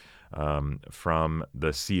other, from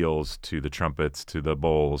the seals to the trumpets to the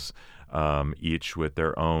bowls, each with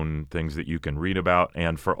their own things that you can read about.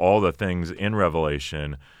 And for all the things in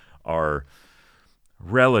Revelation are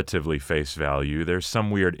relatively face value. There's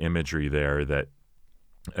some weird imagery there that,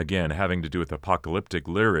 again, having to do with apocalyptic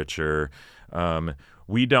literature,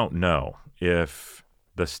 we don't know if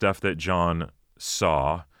the stuff that John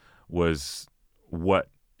saw was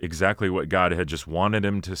exactly what God had just wanted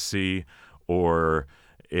him to see, or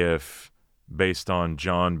if, based on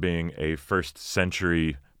John being a first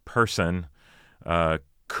century person,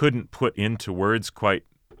 couldn't put into words quite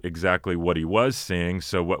exactly what he was seeing.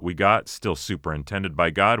 So what we got, still superintended by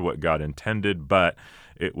God, what God intended, but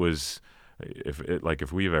it was,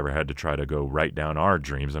 if we've ever had to try to go write down our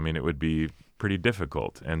dreams, I mean, it would be pretty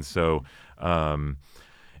difficult. And so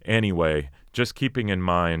anyway, just keeping in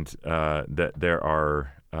mind that there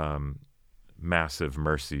are massive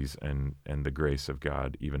mercies and the grace of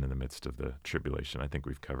God, even in the midst of the tribulation. I think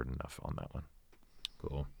we've covered enough on that one.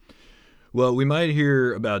 Cool. Well, we might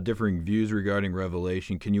hear about differing views regarding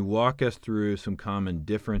Revelation. Can you walk us through some common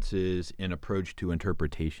differences in approach to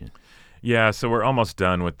interpretation? Yeah, so we're almost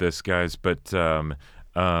done with this, guys, but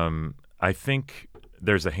I think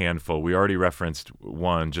there's a handful. We already referenced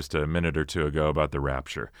one just a minute or two ago about the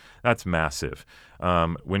rapture. That's massive.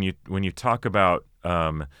 When you talk about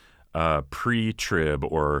pre-trib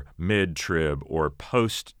or mid-trib or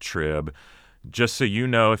post-trib, just so you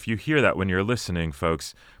know, if you hear that when you're listening,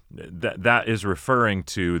 folks, that is referring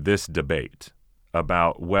to this debate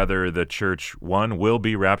about whether the church, one, will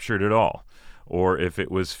be raptured at all, or if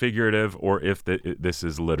it was figurative, or if this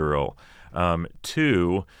is literal.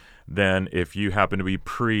 Two, then if you happen to be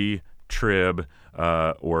pre-trib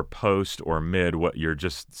or post or mid, what you're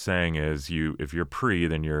just saying is if you're pre,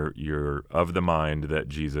 then you're of the mind that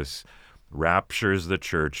Jesus raptures the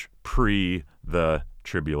church pre the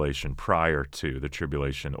tribulation, prior to the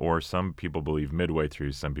tribulation, or some people believe midway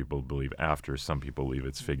through, some people believe after, some people believe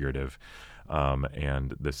it's figurative,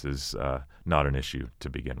 and this is not an issue to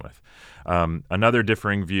begin with. Another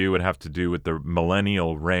differing view would have to do with the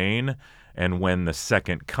millennial reign and when the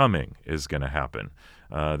second coming is going to happen.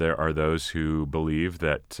 There are those who believe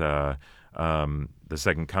that the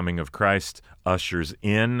second coming of Christ ushers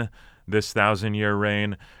in this 1,000-year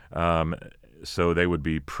reign, so they would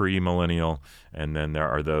be pre-millennial, and then there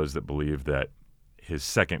are those that believe that his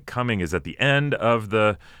second coming is at the end of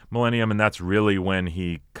the millennium, and that's really when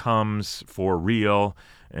he comes for real,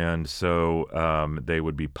 and so they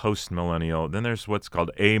would be post-millennial. Then there's what's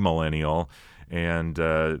called amillennial, and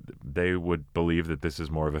they would believe that this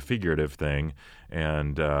is more of a figurative thing,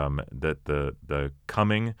 and that the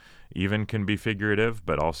coming even can be figurative,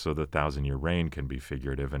 but also the 1,000-year reign can be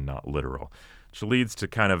figurative and not literal, which leads to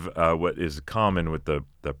kind of what is common with the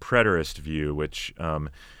preterist view, which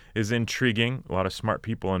is intriguing. A lot of smart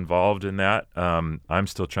people involved in that. I'm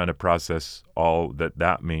still trying to process all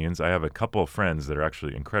that means. I have a couple of friends that are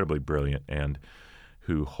actually incredibly brilliant and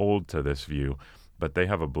who hold to this view, but they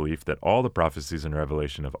have a belief that all the prophecies in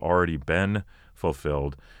Revelation have already been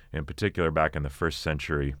fulfilled. In particular, back in the first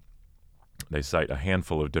century, they cite a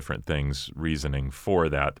handful of different things reasoning for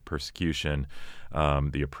that: the persecution,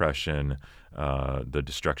 the oppression, the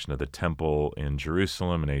destruction of the temple in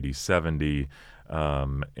Jerusalem in AD 70,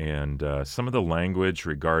 and some of the language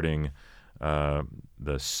regarding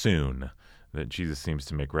the soon that Jesus seems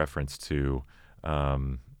to make reference to.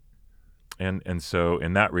 And so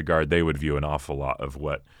in that regard, they would view an awful lot of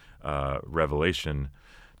what Revelation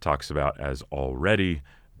talks about as already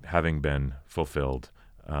having been fulfilled.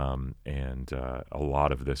 And a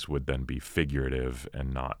lot of this would then be figurative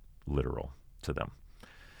and not literal to them.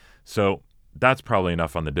 So that's probably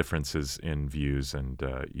enough on the differences in views, and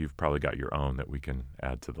you've probably got your own that we can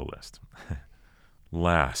add to the list.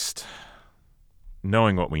 Last,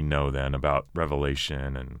 knowing what we know then about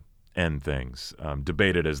Revelation and end things,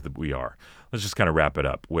 debated as we are, let's just kind of wrap it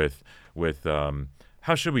up with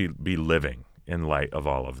how should we be living in light of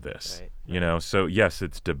all of this? Right. So yes,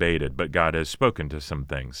 it's debated, but God has spoken to some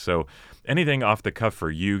things. So anything off the cuff for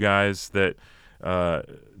you guys that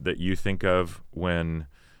you think of when,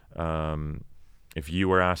 if you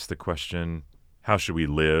were asked the question, how should we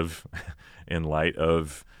live in light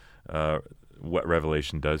of what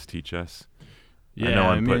Revelation does teach us? Yeah, I know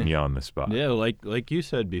I'm putting you on the spot. Yeah, like you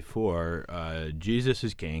said before, Jesus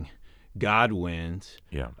is king. God wins.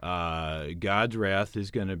 Yeah. God's wrath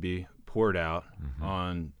is going to be poured out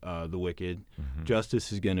on the wicked.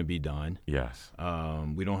 Justice is going to be done. Yes.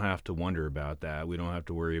 We don't have to wonder about that. We don't have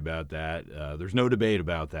to worry about that. There's no debate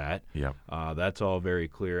about that. Yeah. That's all very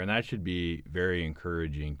clear, and that should be very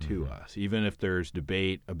encouraging to us. Even if there's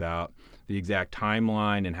debate about the exact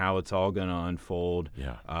timeline and how it's all going to unfold,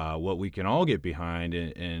 what we can all get behind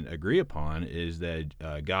and agree upon is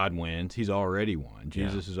that God wins. He's already won.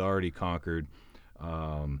 Jesus has already conquered.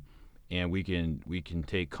 And we can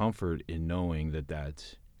take comfort in knowing that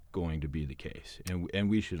that's going to be the case, and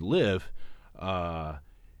we should live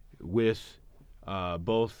with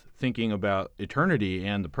both thinking about eternity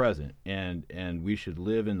and the present, and we should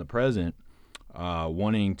live in the present,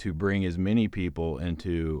 wanting to bring as many people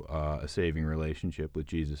into a saving relationship with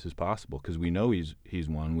Jesus as possible, because we know he's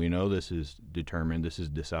won. We know this is determined. This is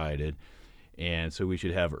decided, and so we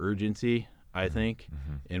should have urgency, I think,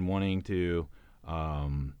 in wanting to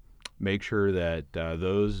make sure that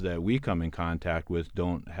those that we come in contact with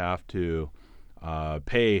don't have to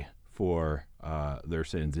pay for their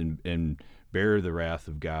sins and bear the wrath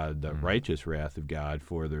of God, the righteous wrath of God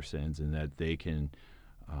for their sins, and that they can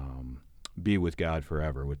be with God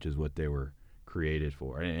forever, which is what they were created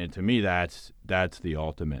for. And to me, that's the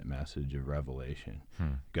ultimate message of Revelation.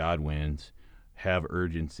 God wins. Have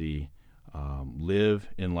urgency. Live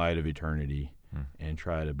in light of eternity, and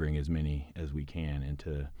try to bring as many as we can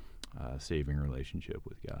into saving relationship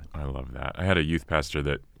with God. I love that. I had a youth pastor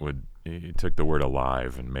that he took the word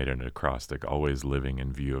alive and made it an acrostic, always living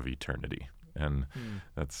in view of eternity. And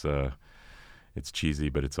that's, it's cheesy,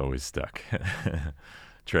 but it's always stuck.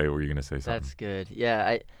 Trey, were you going to say something? That's good.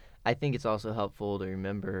 Yeah, I think it's also helpful to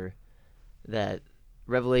remember that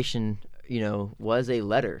Revelation, was a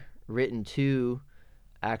letter written to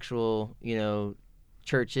actual,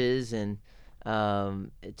 churches and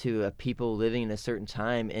to a people living in a certain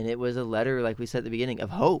time, and it was a letter, like we said at the beginning,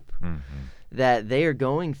 of hope that they are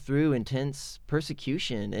going through intense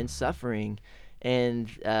persecution and suffering, and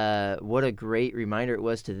what a great reminder it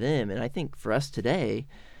was to them. And I think for us today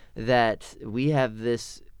that we have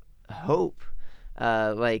this hope,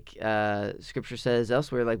 like Scripture says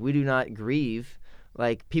elsewhere, like we do not grieve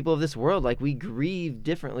like people of this world. Like we grieve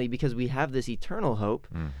differently because we have this eternal hope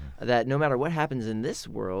that no matter what happens in this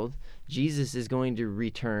world, Jesus is going to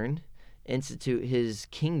return, institute his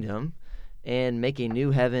kingdom, and make a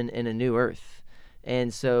new heaven and a new earth.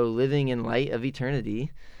 And so living in light of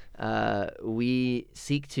eternity, we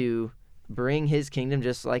seek to bring his kingdom,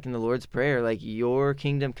 just like in the Lord's Prayer, like your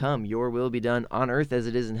kingdom come, your will be done on earth as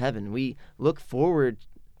it is in heaven. We look forward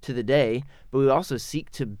to the day, but we also seek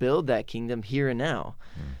to build that kingdom here and now.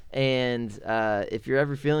 And if you're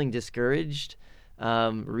ever feeling discouraged,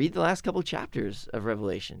 read the last couple chapters of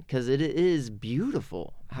Revelation, because it is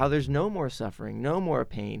beautiful how there's no more suffering, no more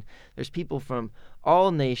pain. There's people from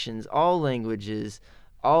all nations, all languages,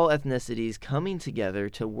 all ethnicities coming together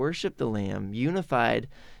to worship the Lamb, unified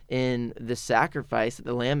in the sacrifice that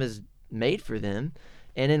the Lamb has made for them,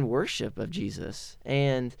 and in worship of Jesus.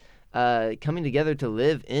 And coming together to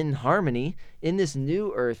live in harmony in this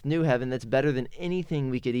new earth, new heaven that's better than anything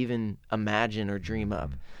we could even imagine or dream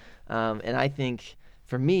up. And I think,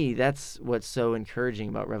 for me, that's what's so encouraging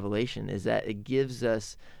about Revelation, is that it gives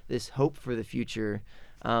us this hope for the future.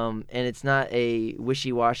 And it's not a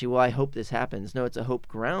wishy-washy, well, I hope this happens. No, it's a hope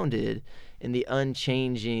grounded in the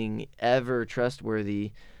unchanging, ever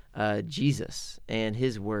trustworthy Jesus and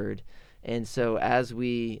his word. And so as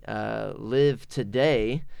we live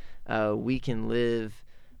today, we can live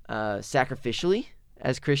sacrificially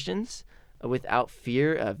as Christians without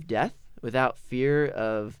fear of death, without fear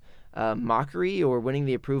of mockery or winning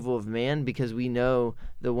the approval of man, because we know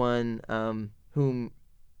the one whom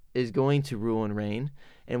is going to rule and reign,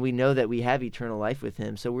 and we know that we have eternal life with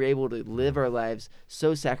him. So we're able to live our lives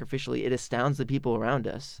so sacrificially, it astounds the people around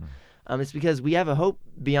us. It's because we have a hope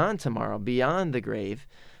beyond tomorrow, beyond the grave,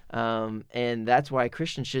 and that's why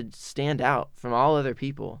Christians should stand out from all other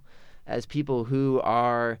people as people who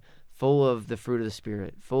are full of the fruit of the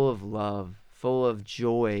Spirit, full of love, full of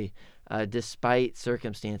joy, despite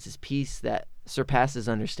circumstances, peace that surpasses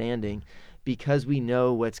understanding, because we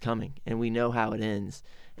know what's coming and we know how it ends.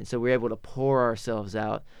 And so we're able to pour ourselves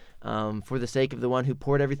out for the sake of the one who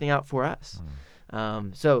poured everything out for us.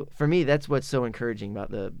 So for me, that's what's so encouraging about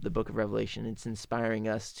the book of Revelation. It's inspiring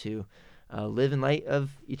us to live in light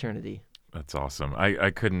of eternity. That's awesome. I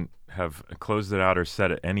couldn't have closed it out or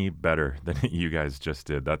said it any better than you guys just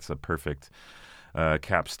did. That's a perfect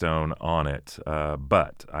capstone on it.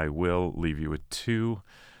 But I will leave you with two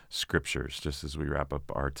scriptures just as we wrap up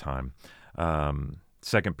our time.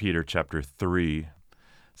 2 Peter chapter 3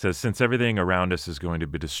 says, "Since everything around us is going to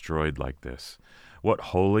be destroyed like this, what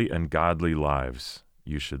holy and godly lives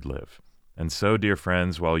you should live. And so, dear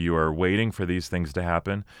friends, while you are waiting for these things to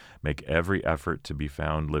happen, make every effort to be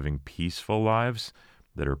found living peaceful lives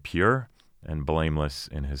that are pure and blameless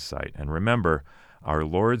in his sight. And remember, our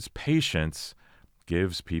Lord's patience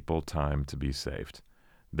gives people time to be saved.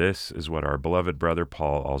 This is what our beloved brother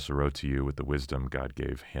Paul also wrote to you with the wisdom God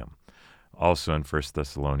gave him." Also in 1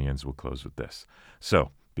 Thessalonians, we'll close with this.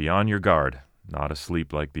 "So, be on your guard, not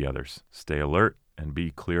asleep like the others. Stay alert and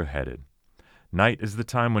be clear-headed. Night is the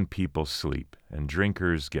time when people sleep and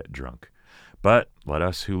drinkers get drunk. But let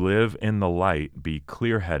us who live in the light be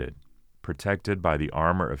clear-headed, protected by the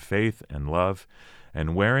armor of faith and love,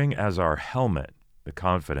 and wearing as our helmet the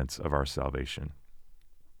confidence of our salvation.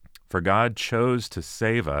 For God chose to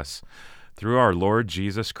save us through our Lord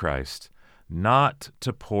Jesus Christ, not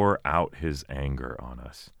to pour out his anger on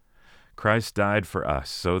us. Christ died for us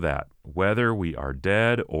so that, whether we are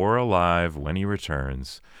dead or alive when he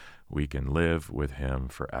returns, we can live with him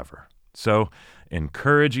forever. So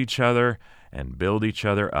encourage each other and build each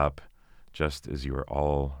other up, just as you are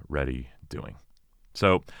already doing."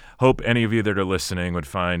 So hope any of you that are listening would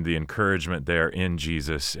find the encouragement there in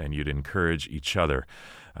Jesus, and you'd encourage each other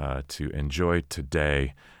to enjoy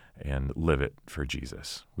today and live it for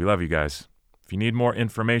Jesus. We love you guys. If you need more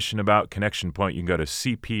information about Connection Point, you can go to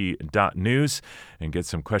cp.news and get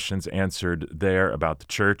some questions answered there about the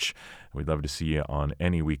church. We'd love to see you on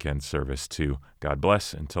any weekend service too. God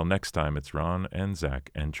bless. Until next time, it's Ron and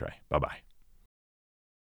Zach and Trey. Bye-bye.